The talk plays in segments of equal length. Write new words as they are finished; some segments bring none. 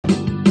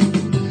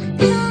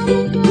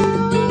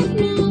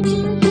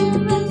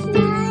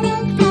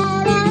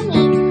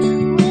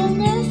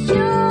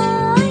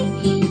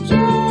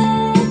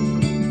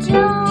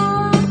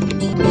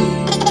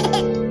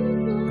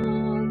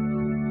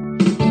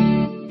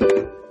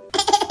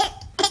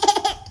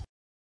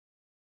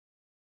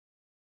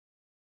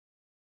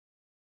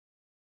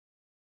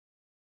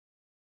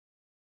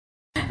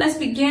Let's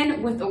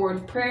begin with a word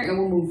of prayer and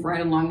we'll move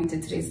right along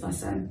into today's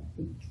lesson.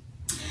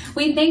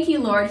 We thank you,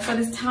 Lord, for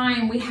this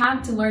time we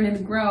have to learn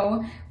and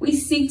grow. We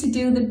seek to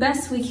do the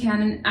best we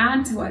can and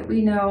add to what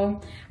we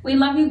know. We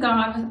love you,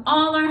 God, with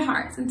all our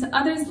hearts, and to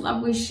others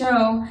love we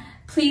show.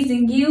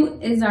 Pleasing you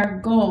is our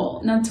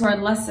goal, not to our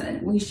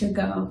lesson we should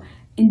go.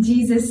 In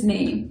Jesus'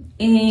 name,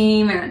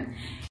 amen.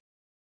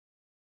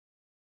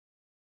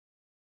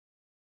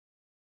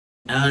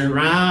 All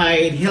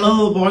right,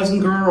 hello boys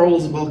and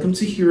girls, welcome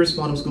to Heroes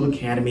Homeschooling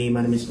Academy.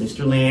 My name is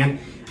Mr. Lam.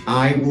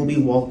 I will be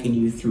walking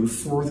you through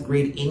 4th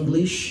grade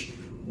English,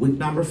 week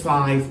number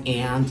 5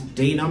 and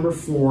day number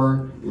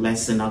 4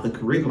 lesson of the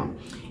curriculum.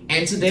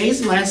 And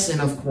today's lesson,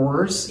 of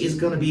course, is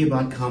going to be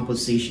about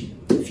composition.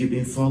 If you've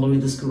been following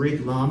this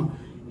curriculum,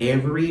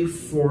 every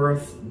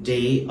 4th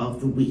day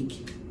of the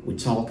week, we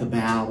talk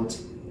about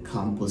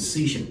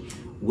composition,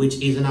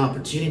 which is an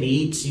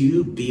opportunity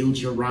to build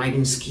your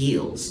writing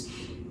skills.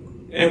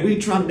 And we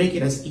try to make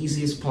it as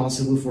easy as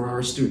possible for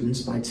our students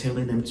by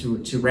telling them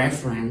to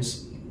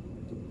reference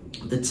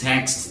the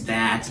text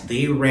that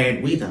they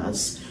read with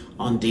us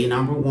on day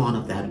number 1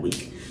 of that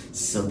week.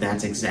 So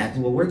that's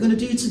exactly what we're going to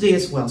do today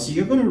as well. So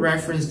you're going to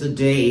reference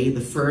the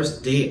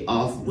first day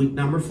of week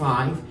number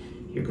 5.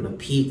 You're going to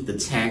peek the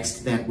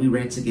text that we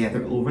read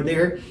together over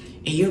there,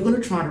 and you're going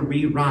to try to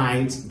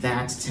rewrite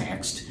that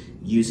text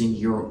using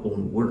your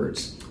own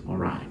words. All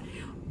right.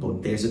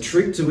 But there's a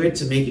trick to it,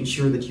 to making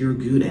sure that you're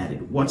good at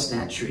it. What's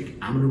that trick?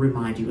 I'm going to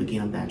remind you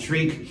again of that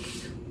trick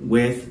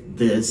with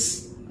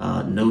this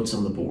notes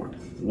on the board.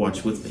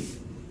 Watch with me.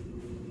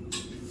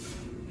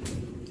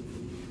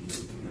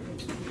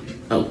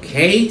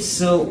 Okay,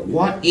 so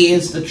what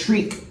is the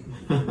trick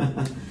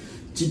to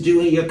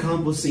doing your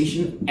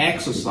composition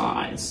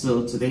exercise?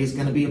 So today's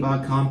going to be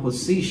about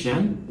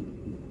composition.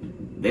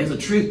 There's a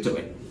trick to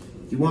it.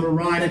 You want to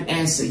write an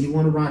essay, you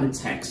want to write a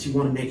text, you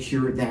want to make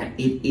sure that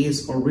it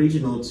is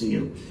original to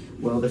you.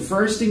 Well, the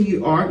first thing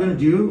you are going to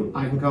do,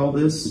 I can call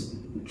this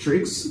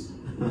tricks,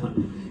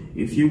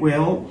 if you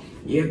will,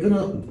 you're going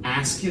to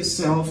ask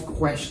yourself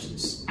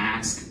questions.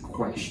 Ask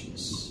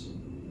questions.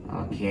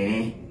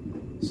 Okay?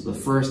 So the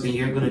first thing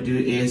you're going to do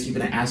is you're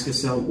going to ask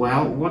yourself,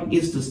 well, what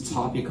is this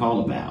topic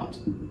all about?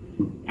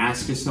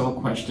 Ask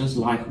yourself questions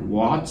like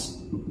what,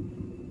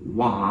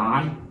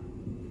 why,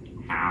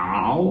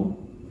 how,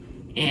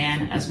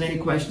 and as many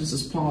questions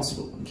as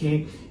possible,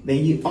 okay?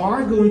 Then you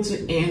are going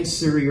to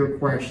answer your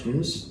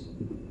questions.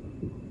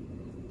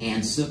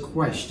 Answer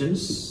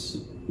questions.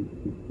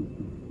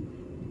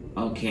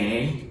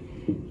 Okay?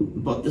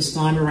 But this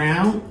time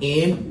around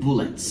in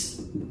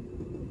bullets.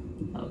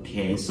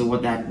 Okay, so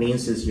what that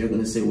means is you're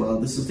going to say, well,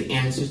 this is the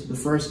answer to the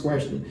first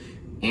question.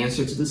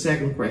 Answer to the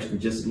second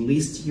question. Just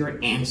list your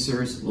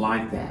answers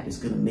like that. It's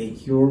going to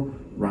make your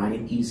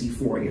writing easy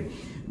for you.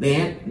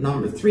 Then,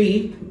 number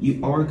 3, you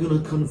are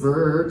going to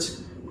convert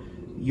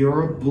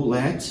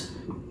bullet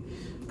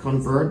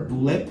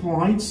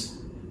points,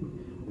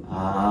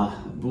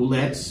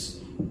 bullets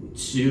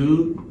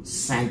to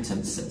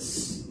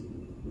sentences.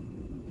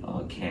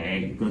 Okay,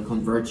 you're going to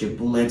convert your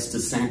bullets to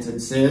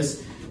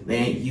sentences.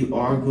 Then you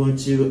are going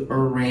to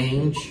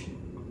arrange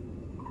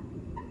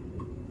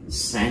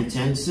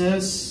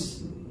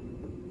sentences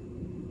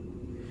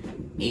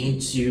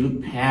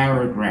into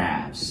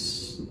paragraphs.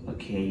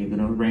 Okay, you're going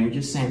to arrange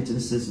your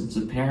sentences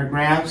into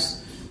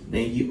paragraphs.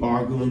 Then you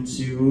are going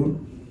to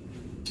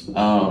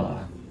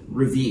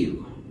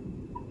review.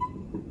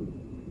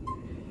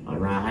 All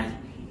right.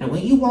 And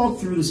when you walk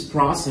through this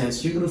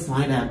process, you're going to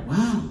find out,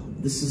 wow,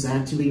 this is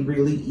actually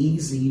really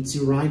easy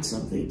to write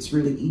something. It's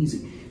really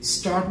easy.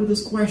 Start with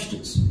those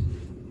questions.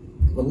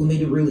 What will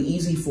make it really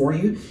easy for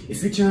you?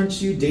 If you turn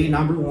to day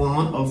number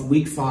 1 of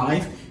week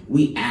 5,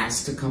 we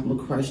asked a couple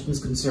of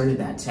questions concerning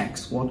that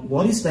text.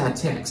 What is that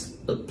text?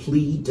 A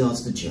plea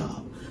does the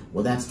job.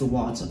 Well, that's the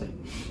words of it.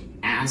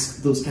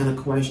 Ask those kind of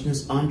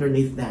questions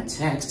underneath that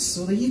text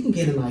so that you can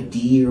get an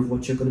idea of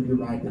what you're going to be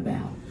writing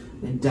about.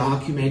 Then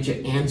document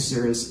your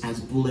answers as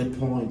bullet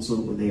points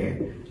over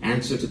there.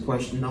 Answer to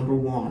question number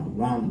 1,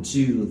 1,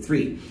 2,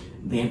 3.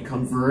 Then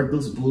convert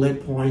those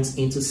bullet points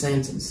into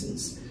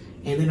sentences.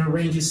 And then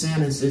arrange your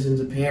sentences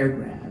into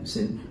paragraphs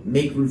and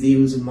make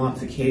reviews and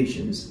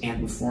modifications.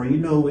 And before you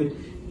know it,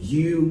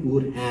 you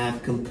would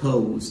have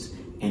composed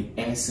an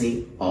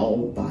essay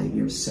all by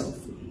yourself.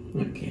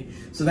 Okay,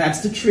 so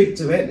that's the trick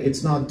to it.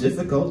 It's not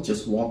difficult.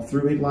 Just walk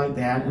through it like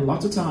that. And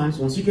lots of times,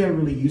 once you get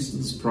really used to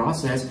this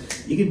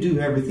process, you can do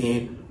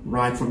everything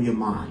right from your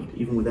mind,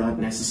 even without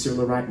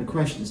necessarily writing the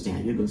questions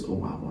down. You go, oh,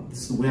 wow, well,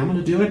 this is the way I'm going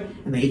to do it.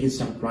 And then you can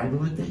start writing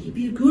like that. You'll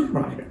be a good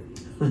writer.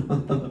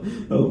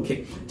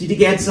 Okay, did you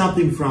get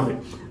something from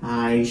it?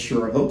 I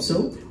sure hope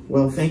so.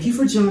 Well, thank you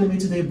for joining me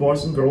today,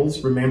 boys and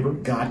girls. Remember,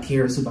 God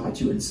cares about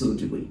you, and so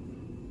do we.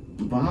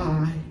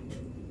 Bye.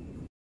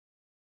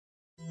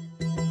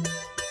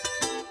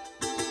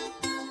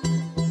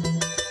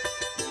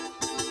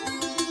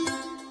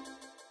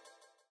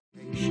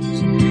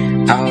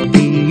 I'll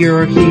be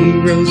your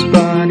hero's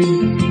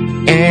buddy,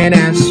 and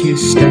as you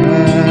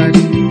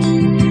study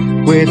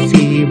with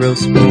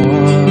Heroes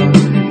Boy,